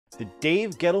The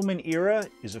Dave Gettleman era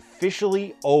is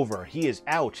officially over. He is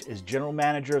out as general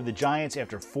manager of the Giants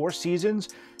after 4 seasons.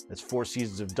 That's 4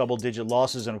 seasons of double-digit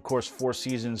losses and, of course, 4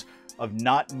 seasons of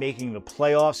not making the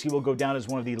playoffs. He will go down as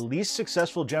one of the least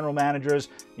successful general managers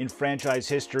in franchise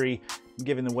history,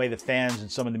 given the way the fans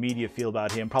and some of the media feel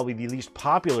about him. Probably the least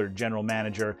popular general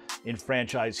manager in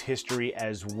franchise history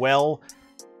as well.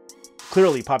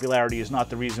 Clearly, popularity is not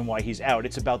the reason why he's out.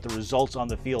 It's about the results on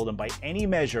the field, and by any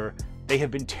measure, they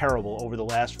have been terrible over the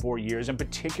last 4 years, and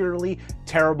particularly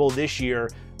terrible this year,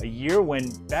 a year when,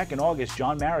 back in August,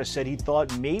 John Mara said he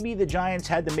thought maybe the Giants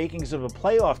had the makings of a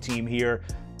playoff team here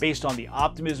based on the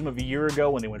optimism of a year ago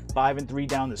when they went 5-3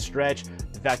 down the stretch,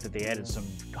 the fact that they added some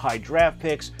high draft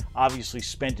picks, obviously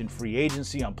spent in free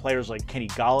agency on players like Kenny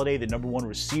Golladay, the #1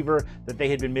 receiver that they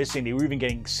had been missing. They were even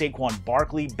getting Saquon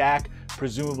Barkley back,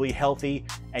 presumably healthy,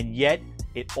 and yet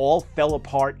it all fell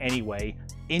apart anyway.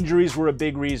 Injuries were a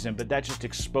big reason, but that just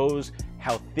exposed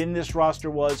how thin this roster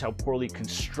was, how poorly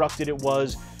constructed it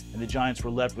was, and the Giants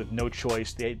were left with no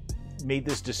choice. They made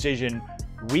this decision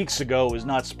weeks ago. It was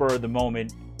not spur of the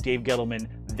moment. Dave Gettleman,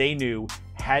 they knew,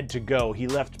 had to go. He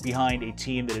left behind a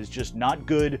team that is just not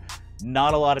good,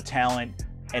 not a lot of talent,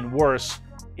 and worse,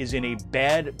 is in a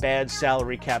bad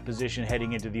salary cap position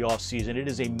heading into the offseason. It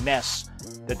is a mess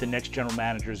that the next general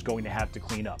manager is going to have to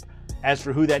clean up. As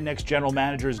for who that next general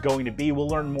manager is going to be, we'll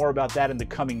learn more about that in the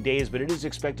coming days, but it is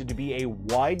expected to be a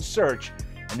wide search,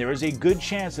 and there is a good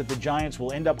chance that the Giants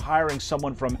will end up hiring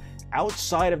someone from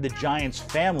outside of the Giants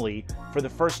family for the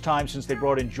first time since they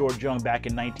brought in George Young back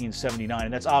in 1979.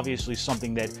 And that's obviously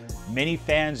something that many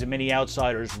fans and many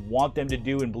outsiders want them to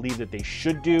do and believe that they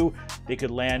should do. They could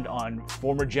land on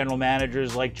former general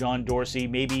managers like John Dorsey,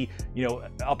 maybe,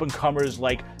 up-and-comers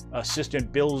like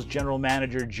assistant Bills general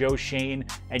manager Joe Shane.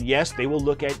 And yes, they will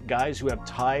look at guys who have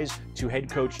ties to head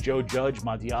coach Joe Judge,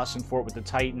 Monty Ossenfort with the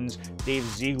Titans, Dave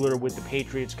Ziegler with the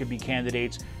Patriots could be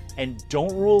candidates. And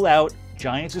don't rule out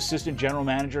Giants assistant general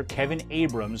manager Kevin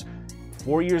Abrams.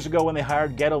 4 years ago when they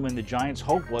hired Gettleman, the Giants'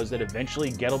 hope was that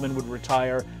eventually Gettleman would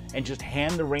retire and just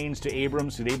hand the reins to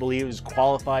Abrams, who they believe is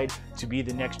qualified to be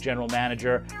the next general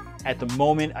manager. At the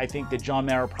moment, I think that John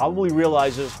Mara probably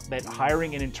realizes that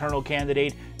hiring an internal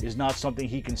candidate is not something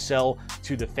he can sell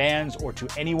to the fans or to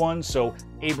anyone, so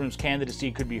Abrams'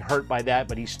 candidacy could be hurt by that,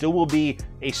 but he still will be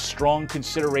a strong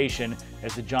consideration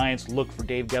as the Giants look for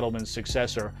Dave Gettleman's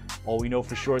successor. All we know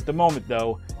for sure at the moment,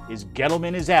 though, is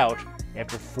Gettleman is out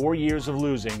after 4 years of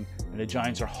losing, and the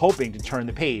Giants are hoping to turn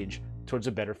the page towards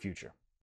a better future.